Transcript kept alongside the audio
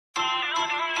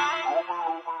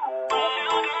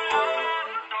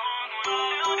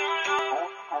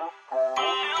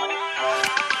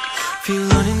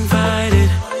Feel uninvited.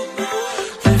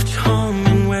 Left home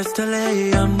in West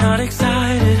LA, I'm not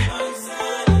excited.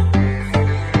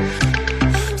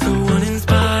 So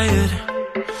uninspired.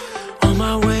 On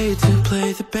my way to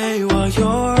play the bay while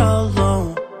you're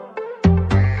alone.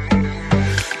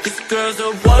 This girl's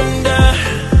a wonder.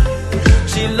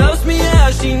 She loves me,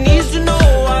 yeah, she needs to know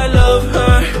I love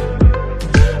her.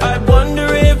 I wonder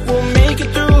if we'll make it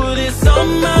through this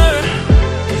summer.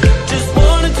 Just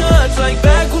wanna touch like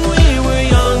back when we were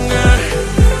younger.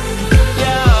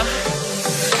 Yeah.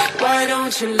 Why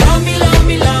don't you love me, love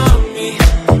me, love me?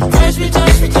 Touch me,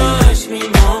 touch me, touch me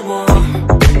no more.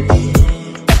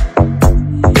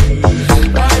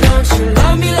 Why don't you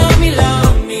love me, love me,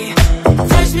 love me?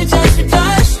 Touch me, touch me,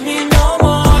 touch me no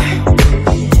more.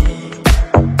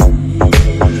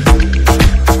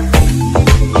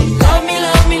 Love me,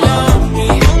 love me, love me.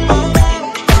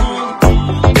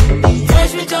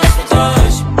 Touch me, touch me,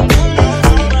 touch me.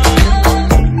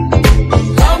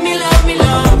 Love me, love me,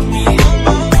 love me.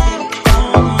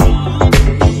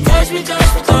 Touch me,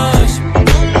 touch me, touch me.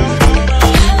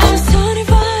 I'm so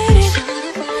divided,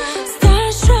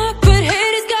 starstruck, but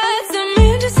haters got some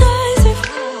indecisive.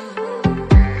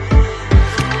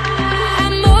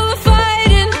 I'm over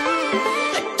fighting,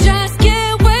 I just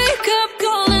can't wake up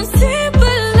cold and sleep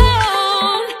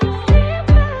alone.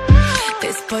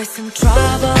 This boy's some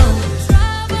trouble.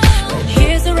 When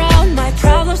he's around, my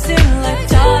problems seem like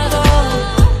double.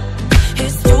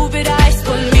 His stupid eyes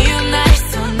put me on ice,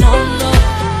 so no, no.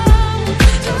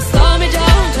 Don't slow me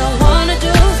down, don't wanna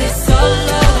do this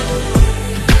solo.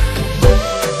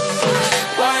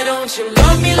 Why don't you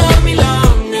love me, love me,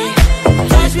 love me?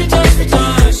 Touch me, touch me,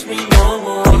 touch me no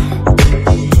more.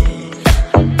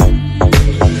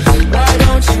 Why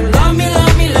don't you love me,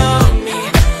 love me, love me?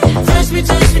 Touch me,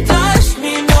 touch me, touch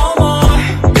me no more.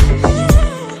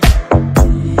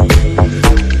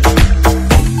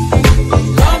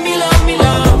 Love me, love me,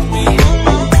 love me.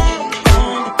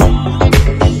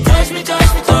 Touch me,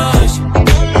 touch me, touch me.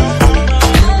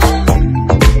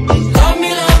 Love me,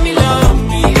 love me, love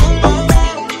me.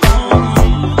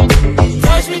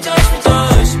 Touch me, touch me,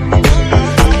 touch me.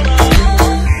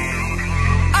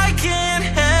 I can't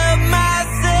help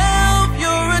myself,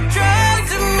 you're a drug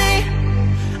to me.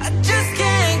 I just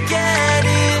can't get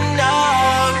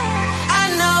enough. I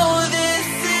know this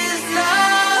is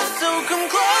love, so come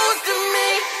close to me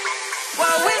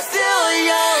while we're still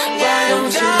young. Why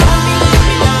don't you love me, love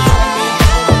me, love me?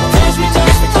 Touch me,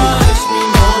 touch me, touch me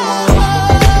no more.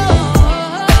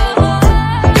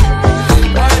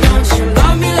 Why don't you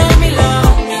love me, love me,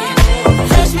 love me?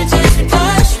 Touch me, touch me,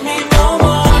 touch me no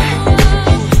more.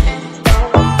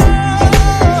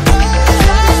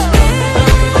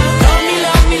 Love me,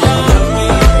 love me, love me.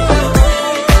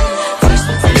 Touch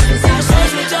me, touch me, touch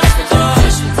me, touch me,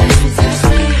 touch me, touch me, touch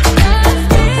me.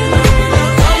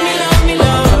 Love me, love me,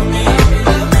 love me.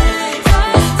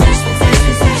 Touch me, touch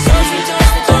me, touch me, touch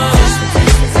me,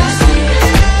 touch me, touch me.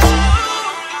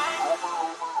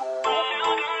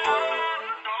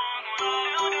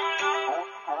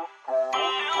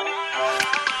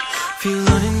 Feel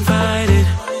uninvited.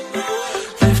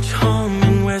 Left home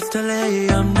in West LA,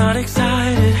 I'm not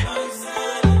excited.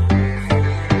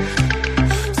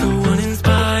 So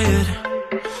uninspired.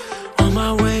 On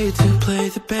my way to play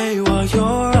the bay while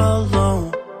you're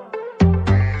alone.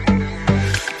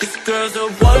 This girl's a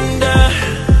wonder.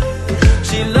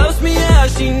 She loves me, yeah,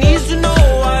 she needs to know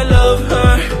I love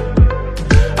her.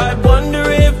 I wonder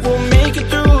if we'll make it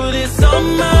through this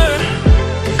summer.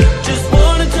 Just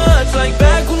wanna touch like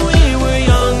back when we were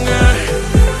younger.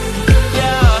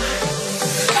 Yeah.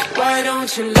 Why don't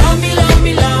you love me, love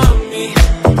me, love me?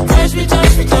 Touch me,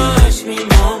 touch me, touch me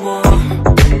no more.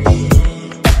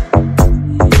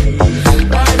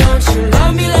 Why don't you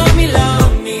love me, love me,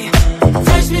 love me?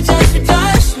 Touch me, touch me,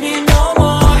 touch me no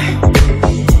more.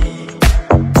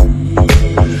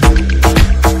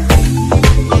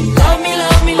 Love me,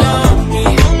 love me, love me.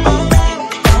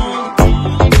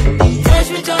 Touch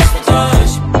me, touch me,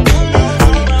 touch me.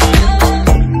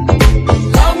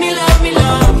 Love me, love me,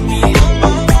 love me.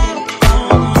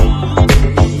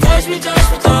 Touch me, touch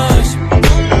me, touch me.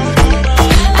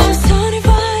 I'm so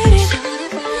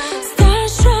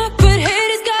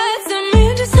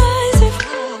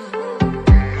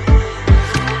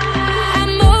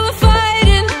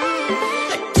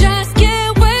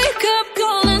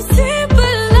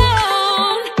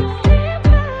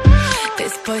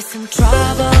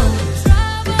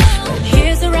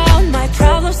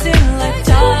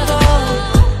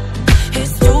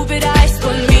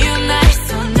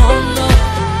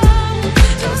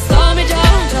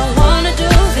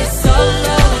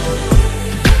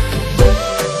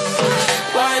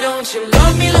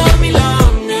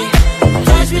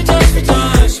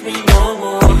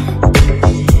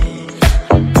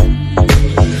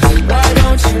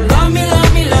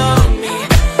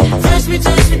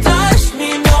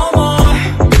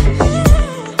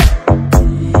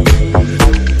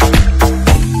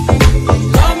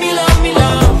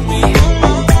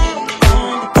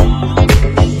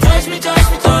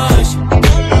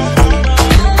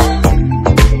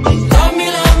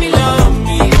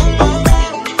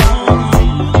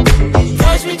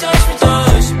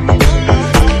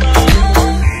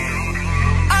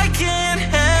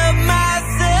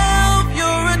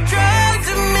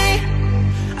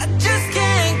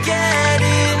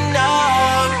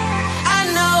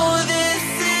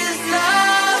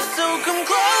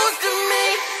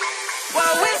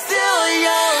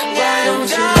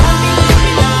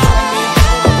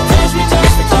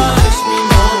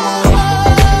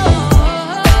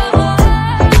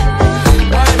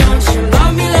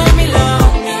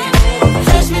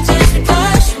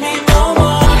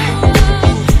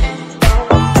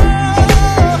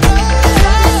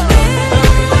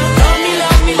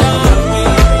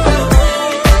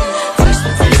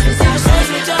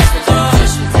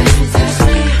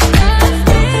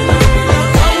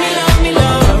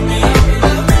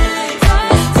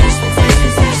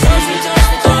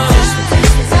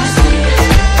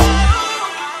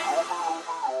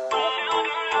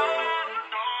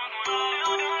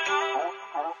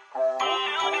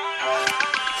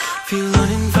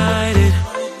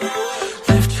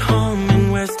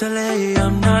West LA,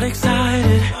 I'm not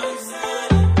excited,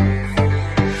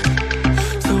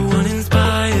 so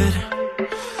uninspired.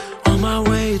 On my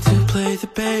way to play the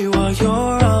Bay while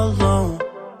you're alone.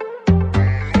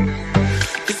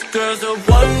 This girl's a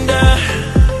wonder.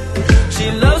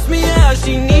 She loves me, yeah,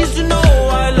 she needs to know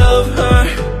I love her.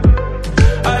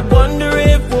 I wonder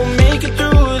if we'll make it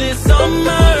through this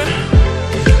summer.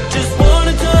 Just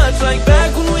wanna touch like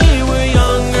back when we were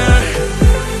younger.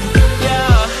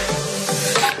 Yeah.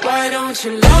 Why don't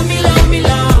you love me, love me,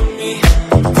 love me?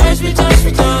 Touch me, touch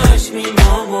me, touch me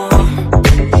no more.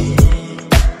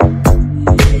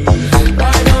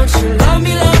 Why don't you love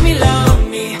me, love me, love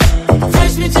me?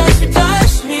 Touch me, touch me,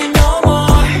 touch me no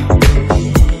more.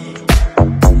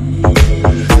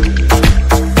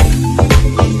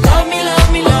 Love me, love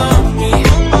me, love me.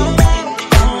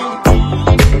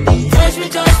 Touch me,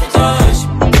 touch me, touch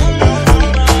me.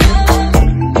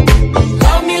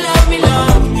 Love me, love me,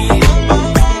 love me.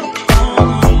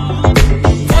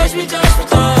 Touch me, touch me,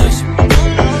 touch me.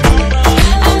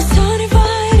 I'm so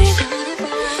divided,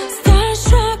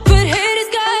 starstruck, but hate has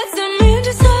got some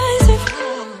indecisive.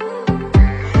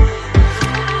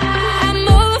 I'm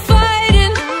over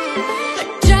fighting, I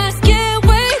just can't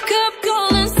wake up,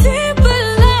 going sleep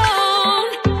alone.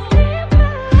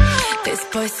 This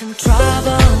boy's some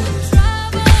trouble.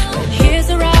 When he's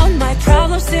around, my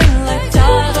problems seem like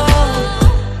double.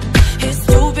 His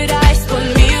stupid eyes put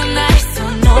me on ice, so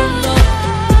no, no.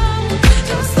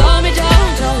 Don't slow me down,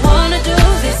 don't wanna do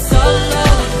this solo.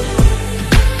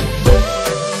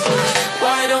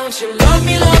 Why don't you love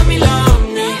me, love me, love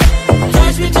me?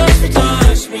 Touch me, touch me,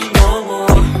 touch me no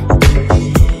more.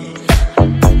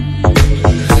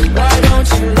 Why don't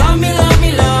you love me, love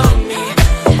me, love me?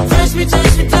 Touch me,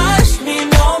 touch me, touch me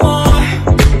no more.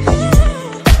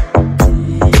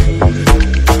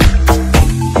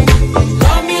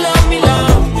 Love me, love me,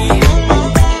 love me.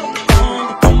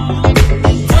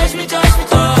 Touch me, touch me,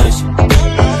 touch me.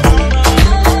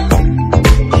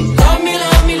 Love me,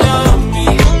 love me, love me.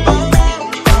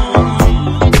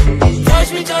 Touch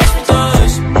me, touch me,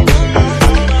 touch me.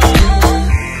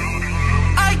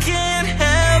 I can't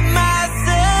help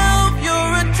myself,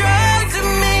 you're a drug to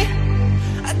me.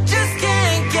 I just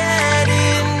can't get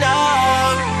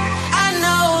enough. I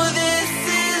know this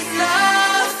is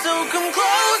love, so come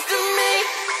close to me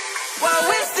while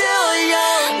we're still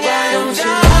young. Why don't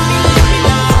you love me, love me,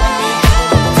 love me?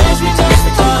 Touch me, touch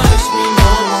me, touch me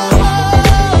no more.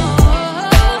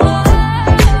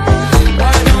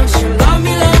 Why don't you love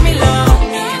me, love me, love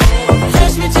me?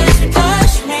 Touch me, touch me,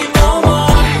 touch me no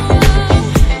more.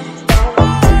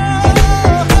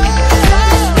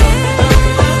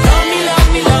 Love me, love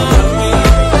me, love me.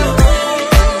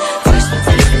 Touch me,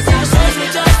 touch me, touch me,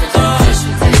 touch me, touch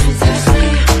me, touch me, touch me.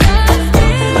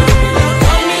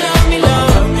 Love me, love me,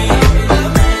 love me.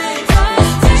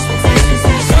 Touch me, touch me,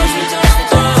 touch me, touch me,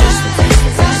 touch me, touch me,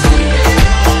 touch me.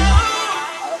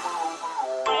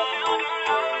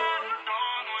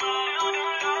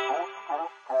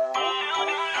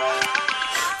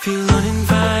 Feel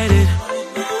uninvited.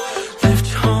 Left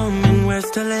home in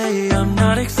West LA, I'm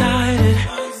not excited,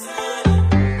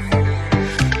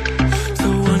 so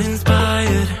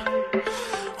uninspired.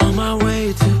 On my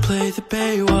way to play the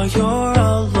Bay while you're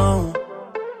alone.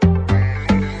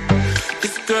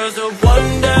 This girl's a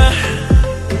wonder.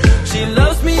 She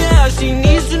loves me, yeah, she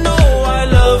needs to know